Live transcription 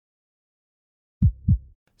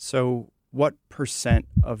So what percent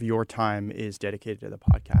of your time is dedicated to the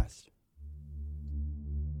podcast?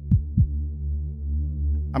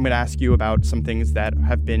 I'm going to ask you about some things that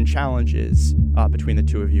have been challenges between the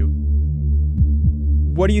two of you.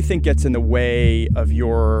 What do you think gets in the way of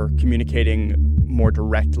your communicating more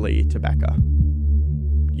directly to Becca?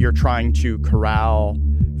 You're trying to corral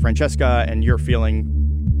Francesca and you're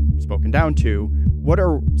feeling spoken down to. What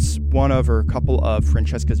are one of or a couple of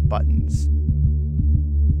Francesca's buttons?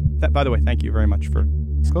 By the way, thank you very much for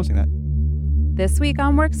disclosing that. This week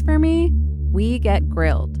on Works For Me, we get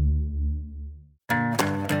grilled.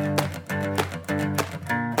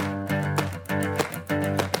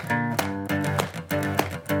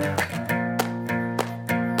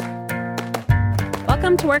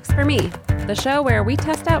 Welcome to Works For Me, the show where we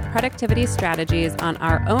test out productivity strategies on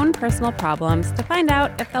our own personal problems to find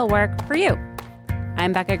out if they'll work for you.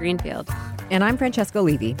 I'm Becca Greenfield. And I'm Francesca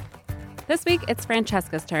Levy. This week, it's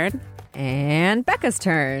Francesca's turn. And Becca's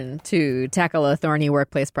turn to tackle a thorny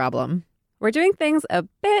workplace problem. We're doing things a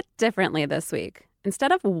bit differently this week.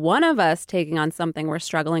 Instead of one of us taking on something we're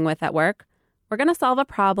struggling with at work, we're going to solve a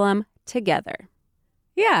problem together.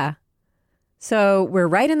 Yeah. So we're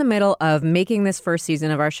right in the middle of making this first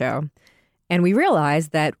season of our show, and we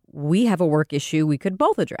realized that we have a work issue we could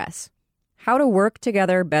both address. How to work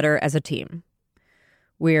together better as a team.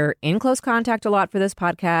 We're in close contact a lot for this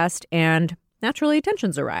podcast, and naturally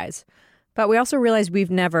tensions arise. But we also realize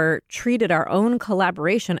we've never treated our own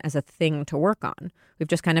collaboration as a thing to work on. We've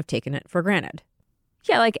just kind of taken it for granted.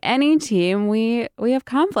 Yeah, like any team, we have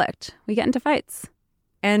conflict. We get into fights.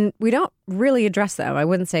 And we don't really address them. I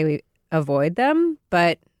wouldn't say we avoid them,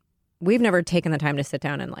 but we've never taken the time to sit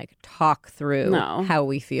down and talk through how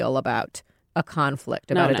we feel about a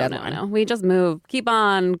conflict, about a deadline. No. We just move. Keep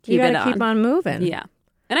on. Keep on moving. Yeah.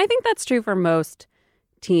 And I think that's true for most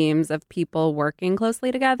teams of people working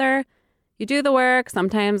closely together. You do the work.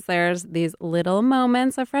 Sometimes there's these little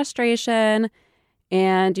moments of frustration,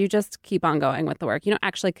 and you just keep on going with the work. You don't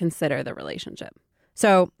actually consider the relationship.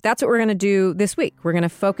 So that's what we're going to do this week. We're going to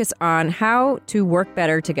focus on how to work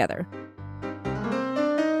better together.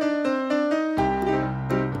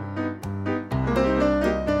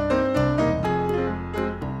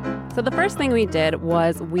 So the first thing we did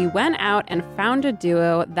was we went out and found a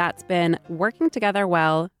duo that's been working together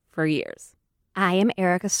well for years. I am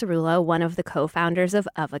Erica Cerullo, one of the co-founders of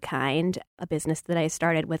a Kind, a business that I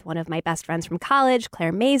started with one of my best friends from college,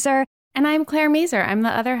 Claire Mazur. And I'm Claire Mazur. I'm the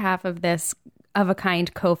other half of this of a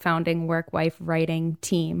Kind co-founding work-wife writing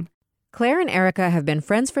team. Claire and Erica have been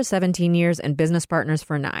friends for 17 years and business partners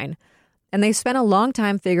for 9. And they've spent a long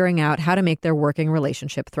time figuring out how to make their working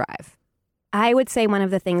relationship thrive. I would say one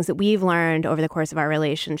of the things that we've learned over the course of our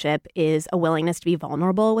relationship is a willingness to be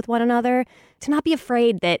vulnerable with one another, to not be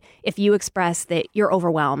afraid that if you express that you're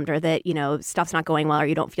overwhelmed or that, stuff's not going well or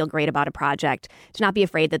you don't feel great about a project, to not be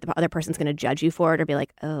afraid that the other person's going to judge you for it or be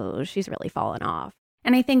like, oh, she's really fallen off.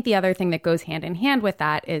 And I think the other thing that goes hand in hand with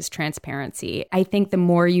that is transparency. I think the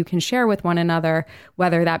more you can share with one another,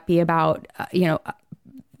 whether that be about,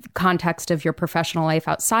 context of your professional life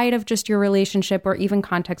outside of just your relationship or even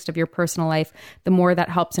context of your personal life, the more that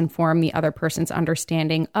helps inform the other person's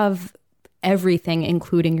understanding of everything,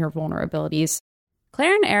 including your vulnerabilities.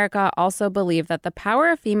 Claire and Erica also believe that the power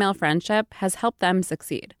of female friendship has helped them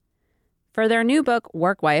succeed. For their new book,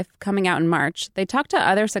 Work Wife, coming out in March, they talked to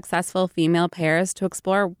other successful female pairs to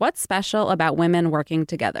explore what's special about women working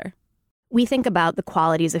together. We think about the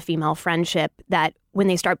qualities of female friendship that when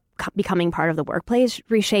they start becoming part of the workplace,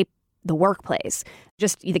 reshape the workplace.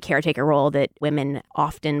 Just the caretaker role that women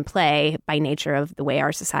often play by nature of the way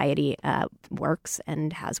our society works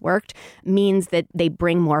and has worked means that they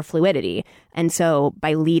bring more fluidity. And so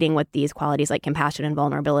by leading with these qualities like compassion and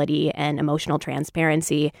vulnerability and emotional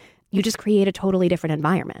transparency, you just create a totally different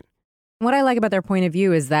environment. What I like about their point of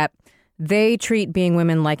view is that they treat being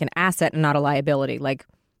women like an asset and not a liability.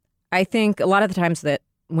 I think a lot of the times that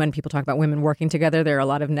when people talk about women working together, there are a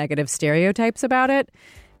lot of negative stereotypes about it.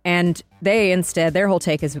 And instead, their whole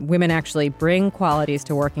take is women actually bring qualities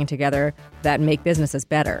to working together that make businesses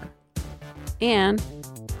better. And,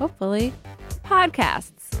 hopefully,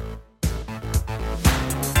 podcasts.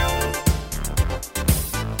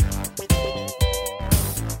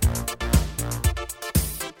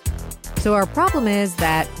 So our problem is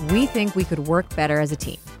that we think we could work better as a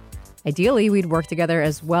team. Ideally, we'd work together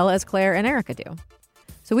as well as Claire and Erica do.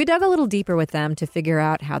 So we dug a little deeper with them to figure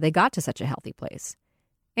out how they got to such a healthy place.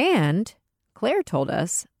 And Claire told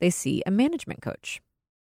us they see a management coach.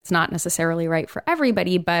 It's not necessarily right for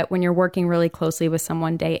everybody, but when you're working really closely with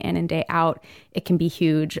someone day in and day out, it can be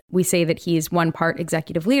huge. We say that he's one part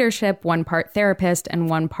executive leadership, one part therapist, and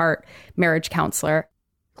one part marriage counselor.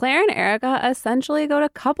 Claire and Erica essentially go to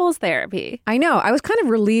couples therapy. I know. I was kind of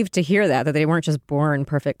relieved to hear that they weren't just born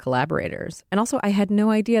perfect collaborators. And also, I had no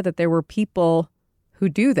idea that there were people who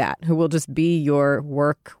do that, who will just be your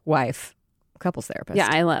work wife couples therapist. Yeah,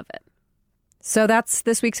 I love it. So that's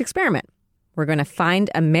this week's experiment. We're going to find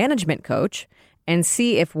a management coach and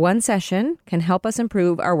see if one session can help us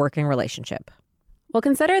improve our working relationship. We'll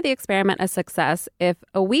consider the experiment a success if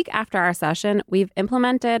a week after our session, we've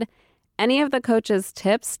implemented any of the coach's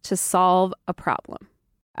tips to solve a problem.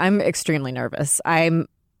 I'm extremely nervous. I'm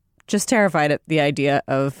just terrified at the idea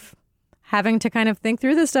of having to kind of think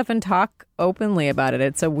through this stuff and talk openly about it.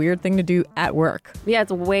 It's a weird thing to do at work. Yeah,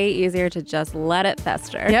 it's way easier to just let it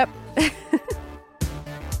fester. Yep.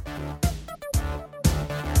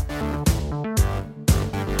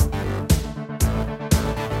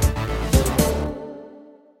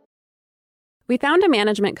 We found a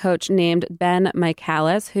management coach named Ben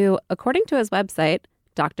Michaelis who, according to his website,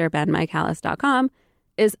 drbenmichaelis.com,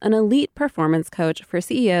 is an elite performance coach for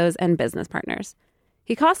CEOs and business partners.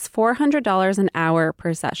 He costs $400 an hour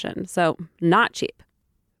per session, so not cheap.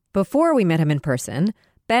 Before we met him in person,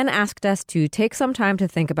 Ben asked us to take some time to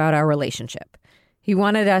think about our relationship. He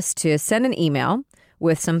wanted us to send an email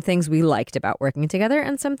with some things we liked about working together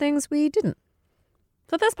and some things we didn't.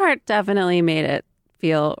 So this part definitely made it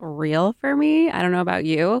feel real for me. I don't know about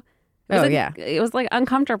you. It was like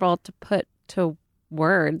uncomfortable to put to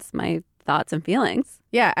words my thoughts and feelings.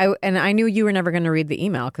 Yeah, I knew you were never going to read the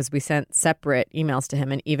email because we sent separate emails to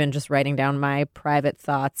him, and even just writing down my private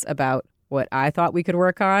thoughts about what I thought we could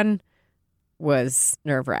work on was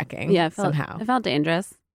nerve-wracking. Yeah, somehow. It felt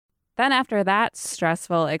dangerous. Then after that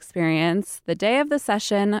stressful experience, the day of the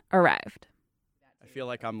session arrived. I feel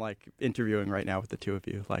like I'm like interviewing right now with the two of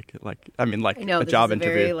you, I know, a job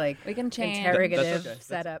interview. We can change. Interrogative That's okay.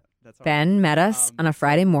 setup. That's all right. Ben met us on a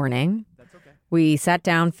Friday morning. That's okay. We sat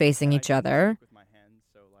down facing each other, With my hands,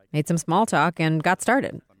 so made some small talk, and got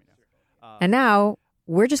started. let me know. And now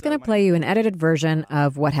we're just going to play you an edited version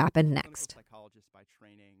of what happened next.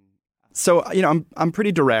 So, I'm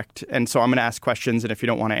pretty direct, and so I'm going to ask questions, and if you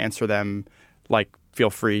don't want to answer them, feel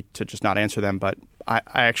free to just not answer them. But I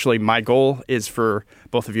actually, my goal is for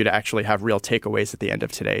both of you to actually have real takeaways at the end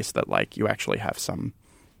of today so that, you actually have some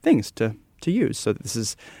things to use. So this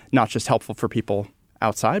is not just helpful for people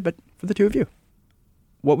outside, but for the two of you.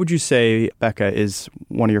 What would you say, Becca, is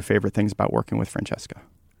one of your favorite things about working with Francesca?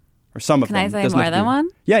 Or some of them. Can I say Doesn't more have to than be- one?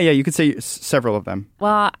 Yeah, you could say several of them.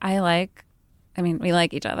 Well, we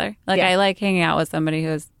like each other. Yeah. I like hanging out with somebody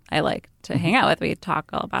I like to hang out with. We talk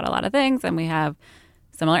about a lot of things and we have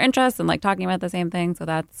similar interests and talking about the same thing. So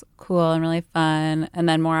that's cool and really fun. And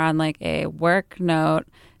then more on a work note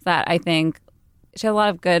that I think she has a lot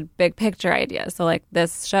of good big picture ideas. So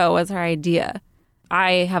this show was her idea.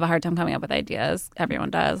 I have a hard time coming up with ideas. Everyone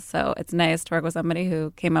does. So it's nice to work with somebody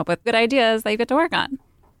who came up with good ideas that you get to work on.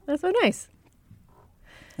 That's so nice.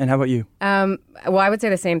 And how about you? Well, I would say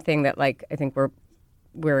the same thing, that I think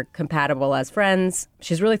we're compatible as friends.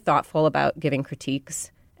 She's really thoughtful about giving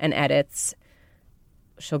critiques and edits.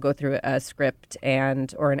 She'll go through a script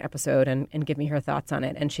or an episode and give me her thoughts on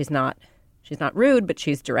it. And she's not rude, but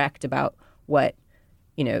she's direct about what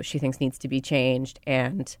she thinks needs to be changed.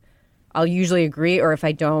 And I'll usually agree, or if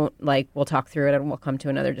I don't, we'll talk through it and we'll come to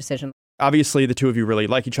another decision. Obviously, the two of you really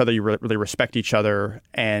like each other. You really respect each other,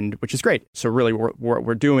 and which is great. So really, what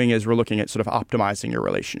we're doing is we're looking at sort of optimizing your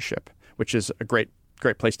relationship, which is a great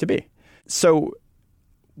place to be. So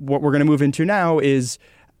what we're going to move into now is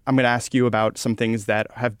I'm going to ask you about some things that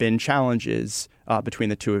have been challenges between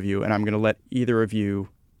the two of you, and I'm going to let either of you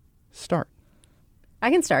start.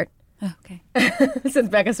 I can start. Oh, okay. Since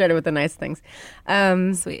Becca started with the nice things.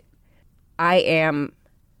 Sweet. I am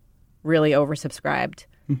really oversubscribed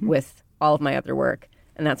with all of my other work,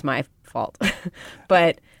 and that's my fault.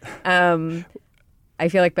 But I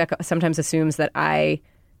feel like Becca sometimes assumes that I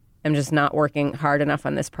am just not working hard enough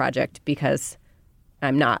on this project because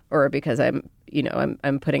I'm not, or because I'm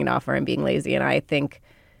putting it off, or I'm being lazy. And I think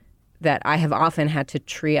that I have often had to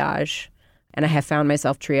triage, and I have found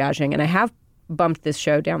myself triaging, and I have bumped this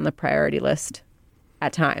show down the priority list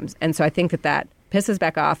at times. And so I think that pisses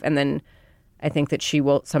Becca off, and then I think that she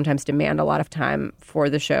will sometimes demand a lot of time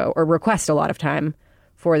for the show, or request a lot of time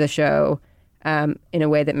for the show in a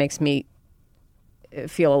way that makes me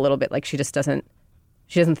feel a little bit like she doesn't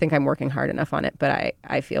think I'm working hard enough on it. But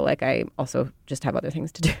I feel like I also just have other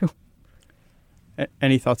things to do.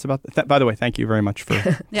 Any thoughts about that? By the way, thank you very much for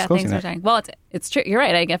Yeah, disclosing thanks for that. sharing. Well, it's true. You're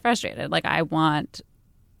right. I get frustrated. Like, I want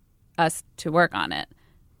us to work on it.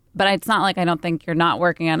 But it's not like I don't think you're not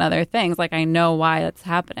working on other things. Like, I know why it's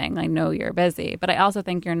happening. I know you're busy. But I also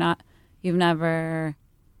think you've never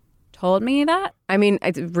told me that. I mean,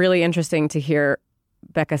 it's really interesting to hear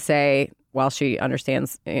Becca say, while she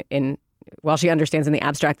understands in the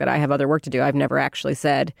abstract that I have other work to do, I've never actually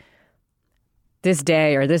said, this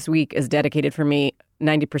day or this week is dedicated for me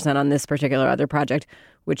 90% on this particular other project,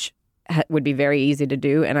 which would be very easy to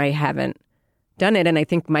do. And I haven't done it. And I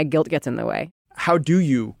think my guilt gets in the way. How do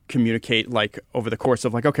you communicate, like, over the course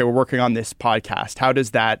of, like, okay, we're working on this podcast? How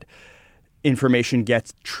does that information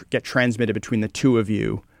get transmitted between the two of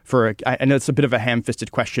you? I know it's a bit of a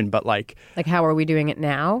ham-fisted question, but like how are we doing it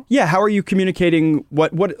now? Yeah, how are you communicating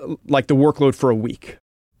what like the workload for a week?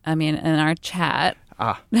 I mean, in our chat.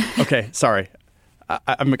 Okay, sorry,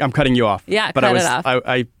 I'm cutting you off. Yeah, but cut it off.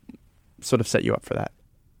 I sort of set you up for that.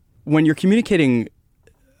 When you're communicating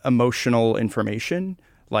emotional information,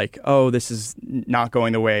 like, oh, this is not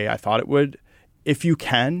going the way I thought it would, if you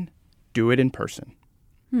can, do it in person.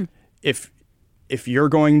 If you're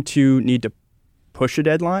going to need to push a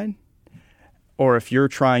deadline, or if you're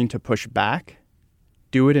trying to push back,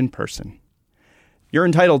 do it in person. You're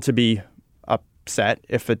entitled to be upset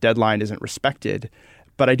if a deadline isn't respected,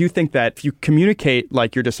 but I do think that if you communicate,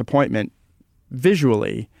 like, your disappointment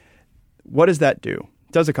visually, what does that do?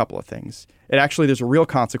 It does a couple of things. There's a real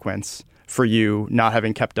consequence for you not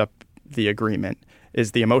having kept up the agreement,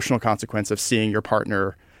 is the emotional consequence of seeing your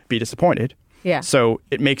partner be disappointed. Yeah. So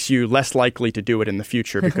it makes you less likely to do it in the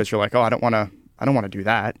future because you're like, oh, I don't want to do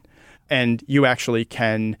that. And you actually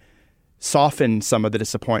can soften some of the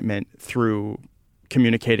disappointment through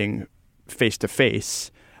communicating face to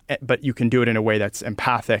face, but you can do it in a way that's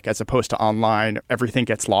empathic as opposed to online. Everything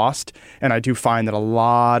gets lost. And I do find that a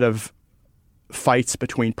lot of fights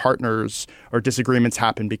between partners or disagreements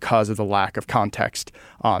happen because of the lack of context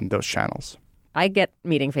on those channels. I get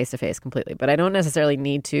meeting face to face completely, but I don't necessarily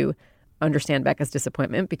need to understand Becca's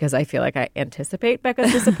disappointment because I feel like I anticipate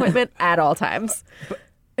Becca's disappointment at all times.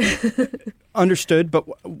 Understood. But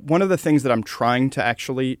one of the things that I'm trying to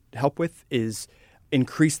actually help with is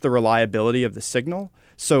increase the reliability of the signal.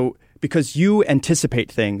 So because you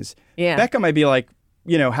anticipate things, Becca might be like,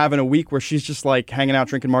 having a week where she's just like hanging out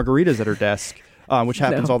drinking margaritas at her desk, which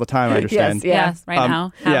happens all the time, I understand. Yes, right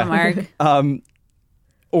now. Have a marg.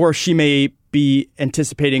 Or she may be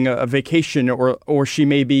anticipating a vacation, or she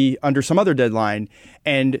may be under some other deadline.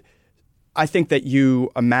 And I think that you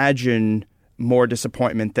imagine more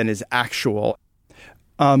disappointment than is actual.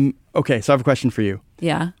 Okay, so I have a question for you.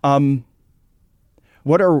 Yeah.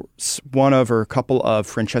 What are one of or a couple of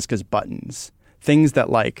Francesca's buttons? Things that,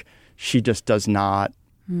 like, she just does not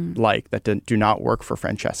like, that do not work for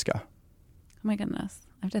Francesca? Oh my goodness.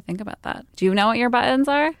 I have to think about that. Do you know what your buttons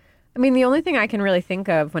are? I mean, the only thing I can really think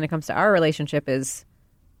of when it comes to our relationship is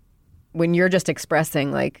when you're just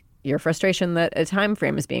expressing, like, your frustration that a time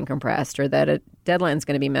frame is being compressed, or that a deadline's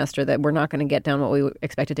going to be missed, or that we're not going to get done what we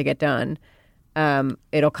expected to get done.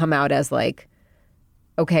 It'll come out as like,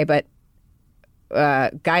 okay, but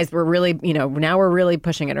guys, we're really, now we're really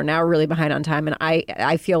pushing it, or now we're really behind on time. And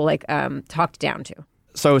I feel like talked down to.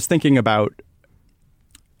 So I was thinking about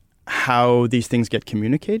how these things get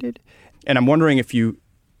communicated. And I'm wondering if you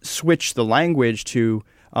switch the language to,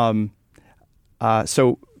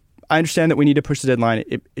 so I understand that we need to push the deadline.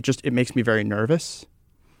 It makes me very nervous.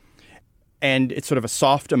 And it's sort of a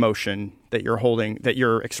soft emotion that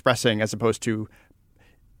you're expressing, as opposed to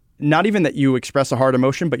not even that you express a hard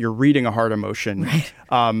emotion, but you're reading a hard emotion. Right.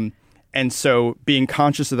 And so being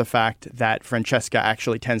conscious of the fact that Francesca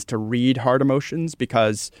actually tends to read hard emotions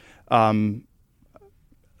because of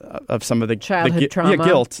some of the childhood trauma,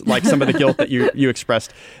 guilt, like some of the guilt that you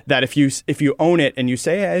expressed, that if you own it and you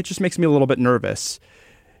say, hey, it just makes me a little bit nervous,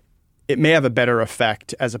 it may have a better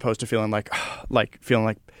effect as opposed to feeling like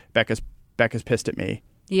Becca's pissed at me.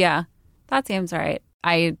 Yeah, that seems right.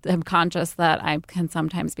 I am conscious that I can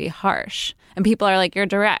sometimes be harsh, and people are like, you're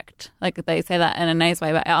direct. Like, they say that in a nice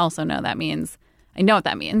way, but I also know I know what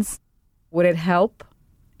that means. Would it help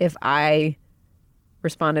if I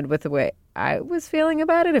responded with the way I was feeling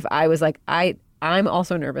about it? If I was like, I'm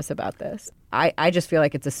also nervous about this. I just feel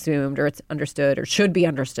like it's assumed, or it's understood, or should be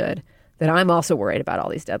understood, that I'm also worried about all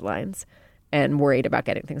these deadlines and worried about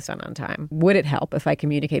getting things done on time. Would it help if I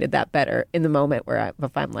communicated that better in the moment where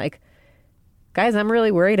if I'm like, guys, I'm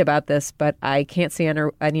really worried about this, but I can't see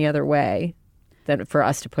any other way than for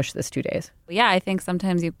us to push this 2 days? Yeah, I think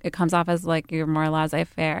sometimes it comes off as like you're more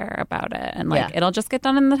laissez-faire about it. And like, it'll just get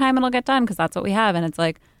done in the time it'll get done because that's what we have. And it's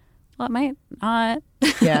like, well, it might not.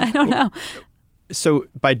 Yeah. I don't know. So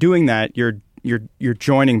by doing that, you're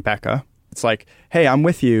joining Becca. It's like, hey, I'm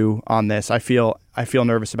with you on this. I feel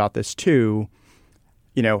nervous about this too.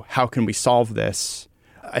 You know, how can we solve this?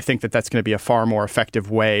 I think that's going to be a far more effective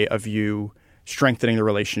way of you strengthening the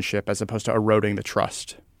relationship as opposed to eroding the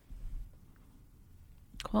trust.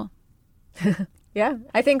 Cool. Yeah.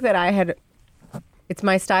 I think that it's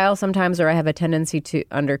my style sometimes, or I have a tendency to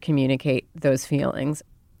under-communicate those feelings.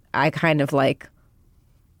 I kind of like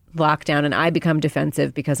lock down and I become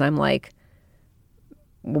defensive because I'm like,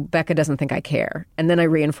 well, Becca doesn't think I care. And then I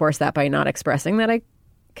reinforce that by not expressing that I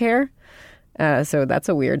care. So that's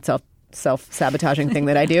a weird self-sabotaging thing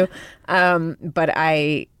that I do. But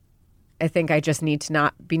I think I just need to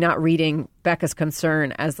not reading Becca's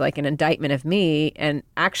concern as like an indictment of me, and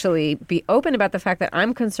actually be open about the fact that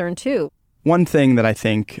I'm concerned too. One thing that I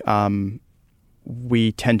think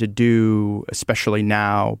we tend to do, especially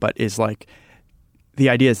now, but is like the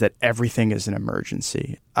idea is that everything is an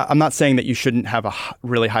emergency. I'm not saying that you shouldn't have a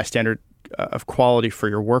really high standard of quality for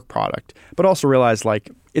your work product, but also realize like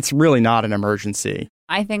it's really not an emergency.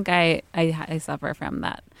 I think I suffer from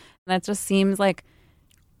that. That just seems like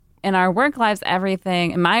in our work lives,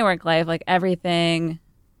 everything, in my work life, like everything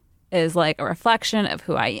is like a reflection of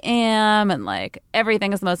who I am, and like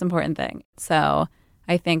everything is the most important thing. So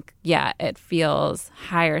I think, yeah, it feels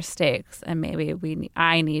higher stakes, and maybe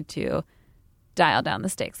I need to dial down the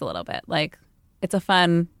stakes a little bit. Like it's a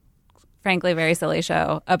fun, frankly, very silly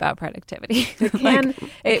show about productivity. It can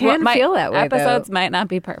feel that way. Episodes though. might not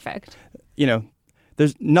be perfect. You know,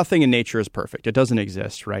 there's nothing in nature is perfect. It doesn't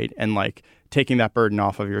exist, right? And like taking that burden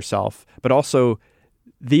off of yourself, but also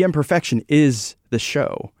the imperfection is the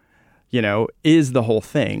show, you know, is the whole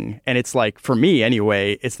thing. And it's like, for me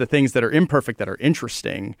anyway, it's the things that are imperfect that are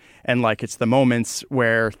interesting. And like, it's the moments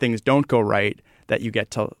where things don't go right that you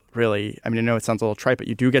get to really, I mean, I know it sounds a little trite, but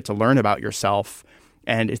you do get to learn about yourself,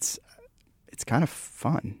 and it's kind of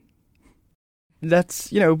fun. That's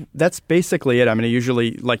basically it. I mean,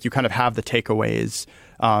 usually like you kind of have the takeaways.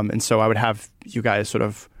 And so I would have you guys sort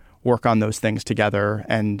of work on those things together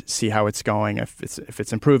and see how it's going. If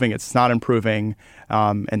it's improving, it's not improving.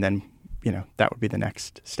 And then, you know, that would be the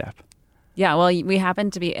next step. Yeah, well, we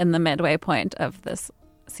happen to be in the midway point of this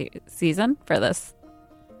season for this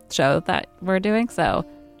show that we're doing. So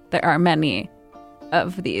there are many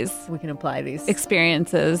of these. We can apply these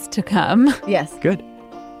experiences to come. Yes. Good.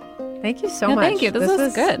 Thank you so much. Thank you. This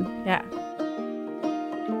was good. Yeah.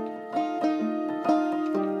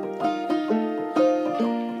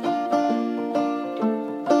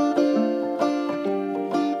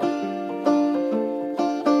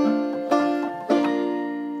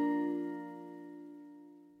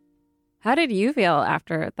 How did you feel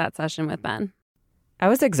after that session with Ben? I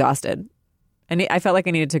was exhausted. I felt like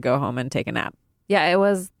I needed to go home and take a nap. Yeah, it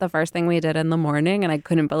was the first thing we did in the morning, and I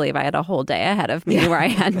couldn't believe I had a whole day ahead of me where I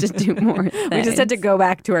had to do more things. We just had to go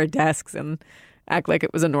back to our desks and act like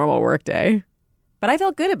it was a normal work day. But I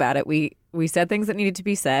felt good about it. We said things that needed to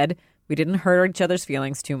be said. We didn't hurt each other's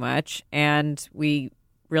feelings too much. And we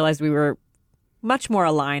realized we were much more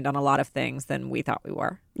aligned on a lot of things than we thought we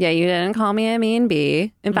were. Yeah, you didn't call me a mean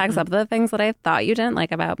bee. In fact, some of the things that I thought you didn't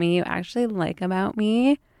like about me, you actually like about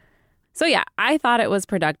me. So yeah, I thought it was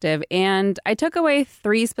productive, and I took away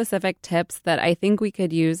 3 specific tips that I think we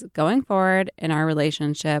could use going forward in our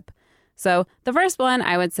relationship. So the first one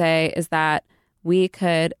I would say is that we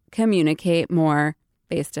could communicate more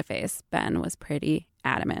face-to-face. Ben was pretty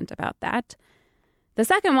adamant about that. The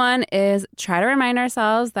second one is try to remind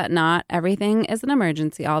ourselves that not everything is an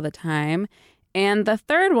emergency all the time. And the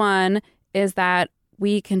third one is that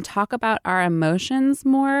we can talk about our emotions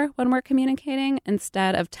more when we're communicating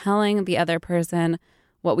instead of telling the other person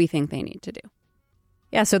what we think they need to do.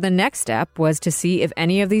 Yeah, so the next step was to see if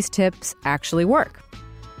any of these tips actually work.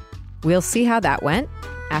 We'll see how that went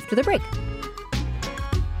after the break.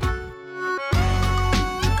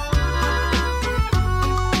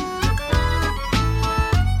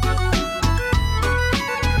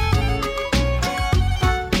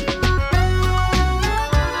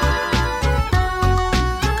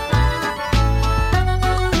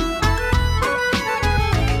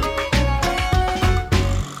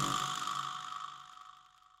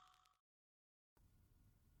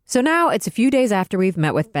 So now it's a few days after we've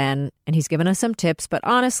met with Ben, and he's given us some tips, but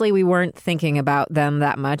honestly, we weren't thinking about them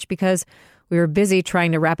that much because we were busy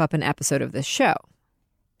trying to wrap up an episode of this show.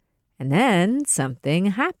 And then something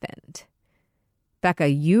happened. Becca,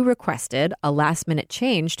 you requested a last-minute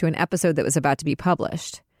change to an episode that was about to be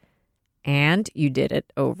published, and you did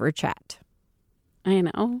it over chat. I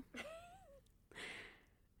know.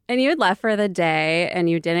 And you had left for the day and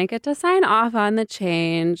you didn't get to sign off on the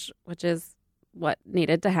change, which is what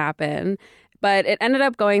needed to happen. But it ended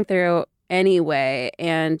up going through anyway,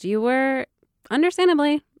 and you were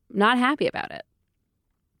understandably not happy about it.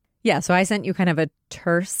 Yeah, so I sent you kind of a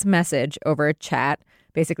terse message over chat,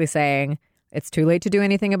 basically saying, it's too late to do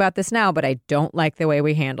anything about this now, but I don't like the way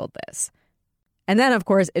we handled this. And then, of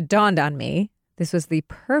course, it dawned on me, this was the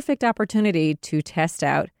perfect opportunity to test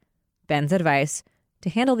out Ben's advice to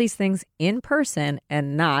handle these things in person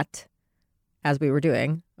and not, as we were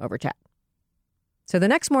doing, over chat. So the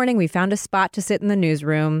next morning, we found a spot to sit in the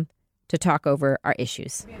newsroom to talk over our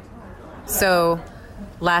issues. So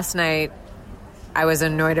last night, I was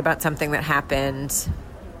annoyed about something that happened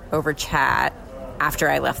over chat after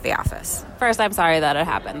I left the office. First, I'm sorry that it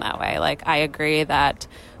happened that way. Like, I agree that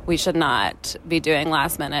we should not be doing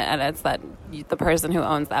last minute edits that the person who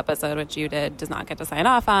owns the episode, which you did, does not get to sign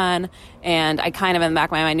off on. And I kind of in the back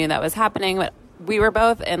of my mind knew that was happening, but we were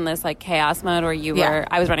both in this like chaos mode where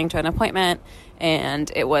I was running to an appointment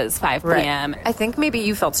and it was 5 p.m. Right. I think maybe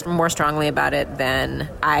you felt more strongly about it than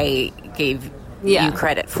I gave you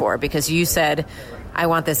credit for, because you said, I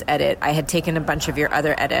want this edit. I had taken a bunch of your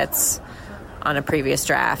other edits on a previous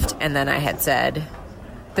draft, and then I had said,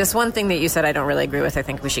 this one thing that you said I don't really agree with, I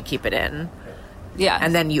think we should keep it in. Yeah.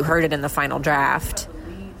 And then you heard it in the final draft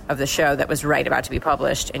of the show that was about to be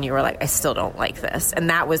published, and you were like, I still don't like this. And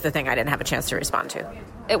that was the thing I didn't have a chance to respond to.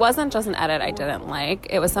 It wasn't just an edit I didn't like.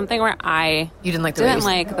 It was something where You didn't like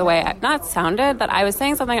the way it not sounded, that I was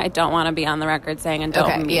saying something I don't want to be on the record saying and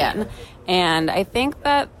don't mean. Yeah. And I think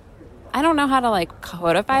that, I don't know how to like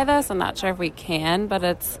codify this. I'm not sure if we can, but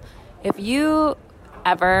it's, if you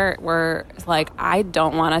ever were like, I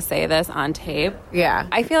don't want to say this on tape. Yeah.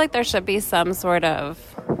 I feel like there should be some sort of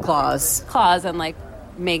clause and like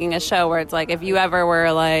making a show where it's like, if you ever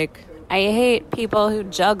were like, I hate people who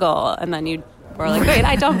juggle, and then you were like, wait,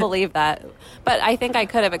 I don't believe that. But I think I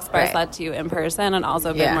could have expressed that to you in person and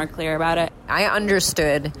also been more clear about it. I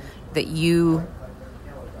understood that you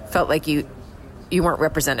felt like you weren't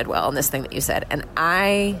represented well in this thing that you said, and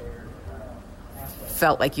I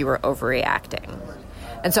felt like you were overreacting.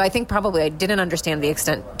 And so I think probably I didn't understand the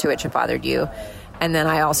extent to which it bothered you. And then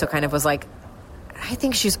I also kind of was like, I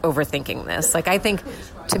think she's overthinking this. Like, I think,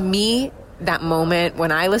 to me, that moment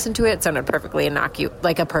when I listened to it sounded perfectly innocuous,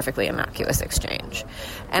 like a perfectly innocuous exchange.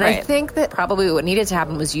 And I think that probably what needed to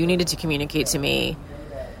happen was you needed to communicate to me,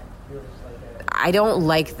 I don't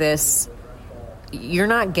like this. You're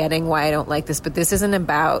not getting why I don't like this, but this is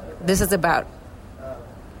about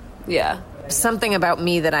something about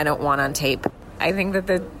me that I don't want on tape. I think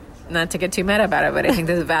that not to get too meta about it, but I think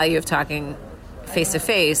that the value of talking face to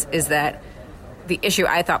face is that the issue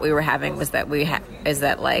I thought we were having was that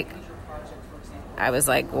I was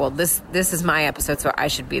like, well, this is my episode, so I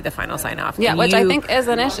should be the final sign off. Yeah, which I think is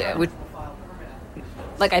an issue.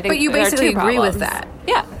 I think, but you basically agree with that.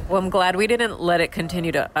 Yeah. Well, I'm glad we didn't let it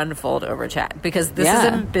continue to unfold over chat, because this is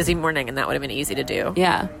a busy morning, and that would have been easy to do.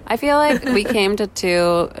 Yeah, I feel like we came to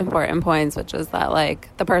two important points, which is that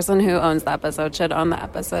like the person who owns the episode should own the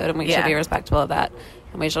episode, and we should be respectful of that.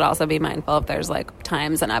 And we should also be mindful if there's like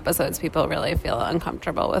times in episodes people really feel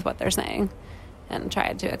uncomfortable with what they're saying, and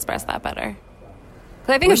try to express that better.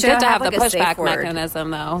 Because I think it's good to have the pushback mechanism,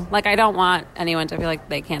 though. Like, I don't want anyone to feel like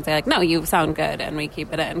they can't say, like, no, you sound good, and we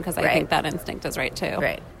keep it in, because I think that instinct is right, too.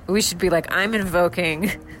 Right. We should be like, I'm invoking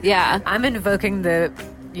the,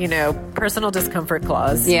 personal discomfort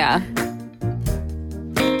clause. Yeah.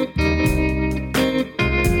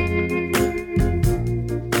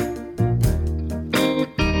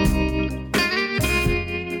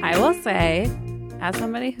 I will say, as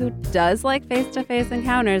somebody who does like face-to-face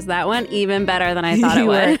encounters, that went even better than I thought it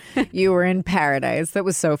would. You were in paradise. That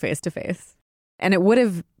was so face-to-face. And it would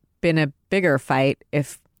have been a bigger fight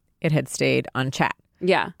if it had stayed on chat.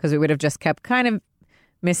 Yeah. Because we would have just kept kind of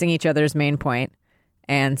missing each other's main point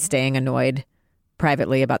and staying annoyed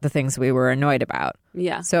privately about the things we were annoyed about.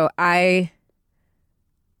 Yeah. So I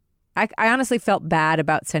honestly felt bad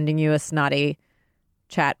about sending you a snotty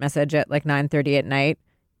chat message at like 9:30 at night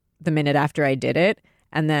the minute after I did it.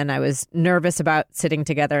 And then I was nervous about sitting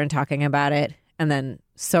together and talking about it, and then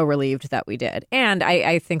so relieved that we did. And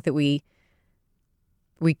I think that we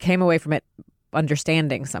came away from it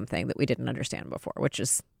understanding something that we didn't understand before,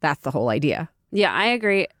 that's the whole idea. Yeah, I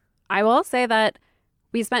agree. I will say that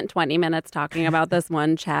we spent 20 minutes talking about this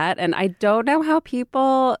one chat, and I don't know how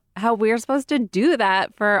we're supposed to do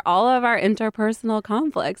that for all of our interpersonal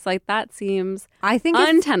conflicts. Like, that seems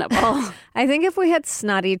untenable. I think if we had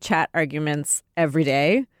snotty chat arguments every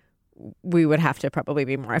day, we would have to probably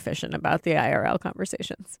be more efficient about the IRL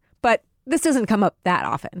conversations. But this doesn't come up that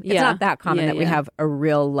often. It's not that common that we have a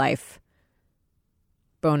real life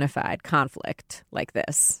bona fide conflict like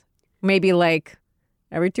this. Maybe like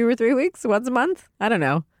every 2 or 3 weeks, once a month. I don't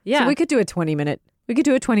know. Yeah. So we could do a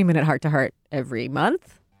 20-minute heart to heart every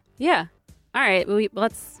month. Yeah. All right.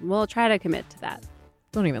 We'll try to commit to that.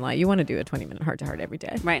 Don't even lie. You want to do a 20-minute heart to heart every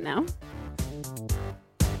day. Right now.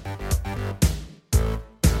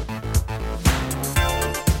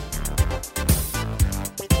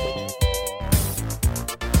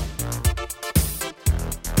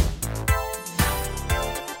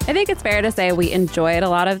 I think it's fair to say we enjoyed a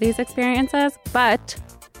lot of these experiences, but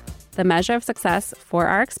the measure of success for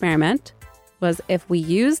our experiment was if we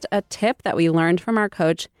used a tip that we learned from our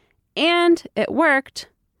coach and it worked,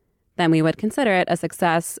 then we would consider it a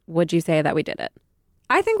success. Would you say that we did it?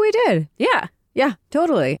 I think we did. Yeah. Yeah,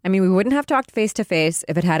 totally. I mean, we wouldn't have talked face-to-face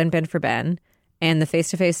if it hadn't been for Ben. And the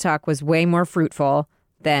face-to-face talk was way more fruitful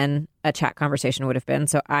than a chat conversation would have been.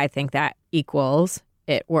 So I think that equals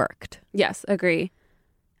it worked. Yes, agree.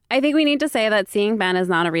 I think we need to say that seeing Ben is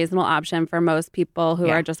not a reasonable option for most people who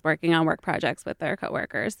are just working on work projects with their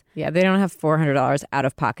coworkers. Yeah, they don't have $400 out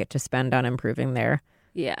of pocket to spend on improving their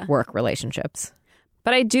work relationships.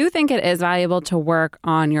 But I do think it is valuable to work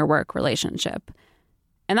on your work relationship.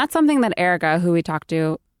 And that's something that Erica, who we talked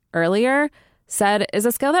to earlier, said is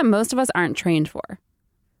a skill that most of us aren't trained for.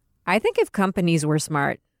 I think if companies were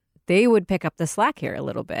smart, they would pick up the slack here a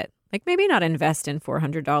little bit. Like maybe not invest in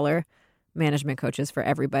 $400 management coaches for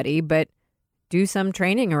everybody, but do some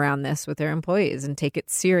training around this with their employees and take it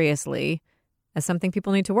seriously as something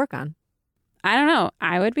people need to work on. I don't know.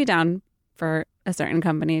 I would be down for a certain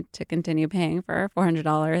company to continue paying for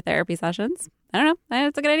 $400 therapy sessions. I don't know. I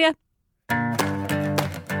think it's a good idea.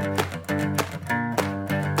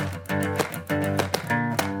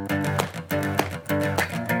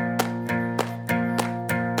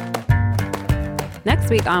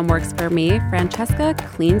 Next week on Works For Me, Francesca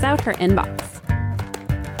cleans out her inbox.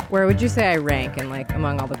 Where would you say I rank in like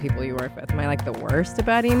among all the people you work with? Am I like the worst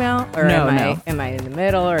about email, or No. am I in the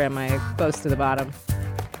middle, or am I close to the bottom?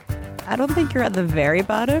 I don't think you're at the very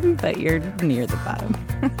bottom, but you're near the bottom.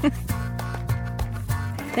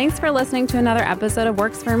 Thanks for listening to another episode of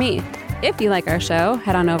Works For Me. If you like our show,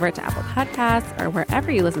 head on over to Apple Podcasts or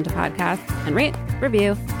wherever you listen to podcasts and rate,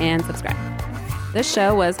 review, and subscribe. This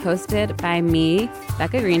show was hosted by me,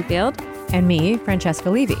 Becca Greenfield. And me, Francesca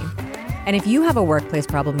Levy. And if you have a workplace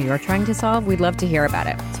problem you're trying to solve, we'd love to hear about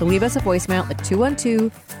it. So leave us a voicemail at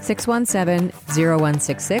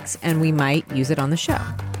 212-617-0166, and we might use it on the show.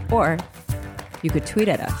 Or you could tweet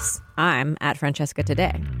at us. I'm at Francesca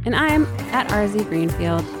Today. And I'm at RZ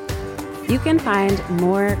Greenfield. You can find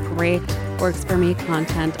more great Works For Me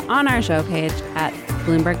content on our show page at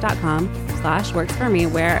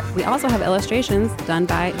bloomberg.com/worksforme, where we also have illustrations done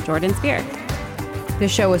by Jordan Spear.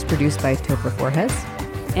 This show was produced by Topher Forges.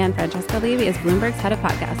 And Francesca Levy is Bloomberg's head of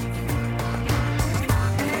podcasts.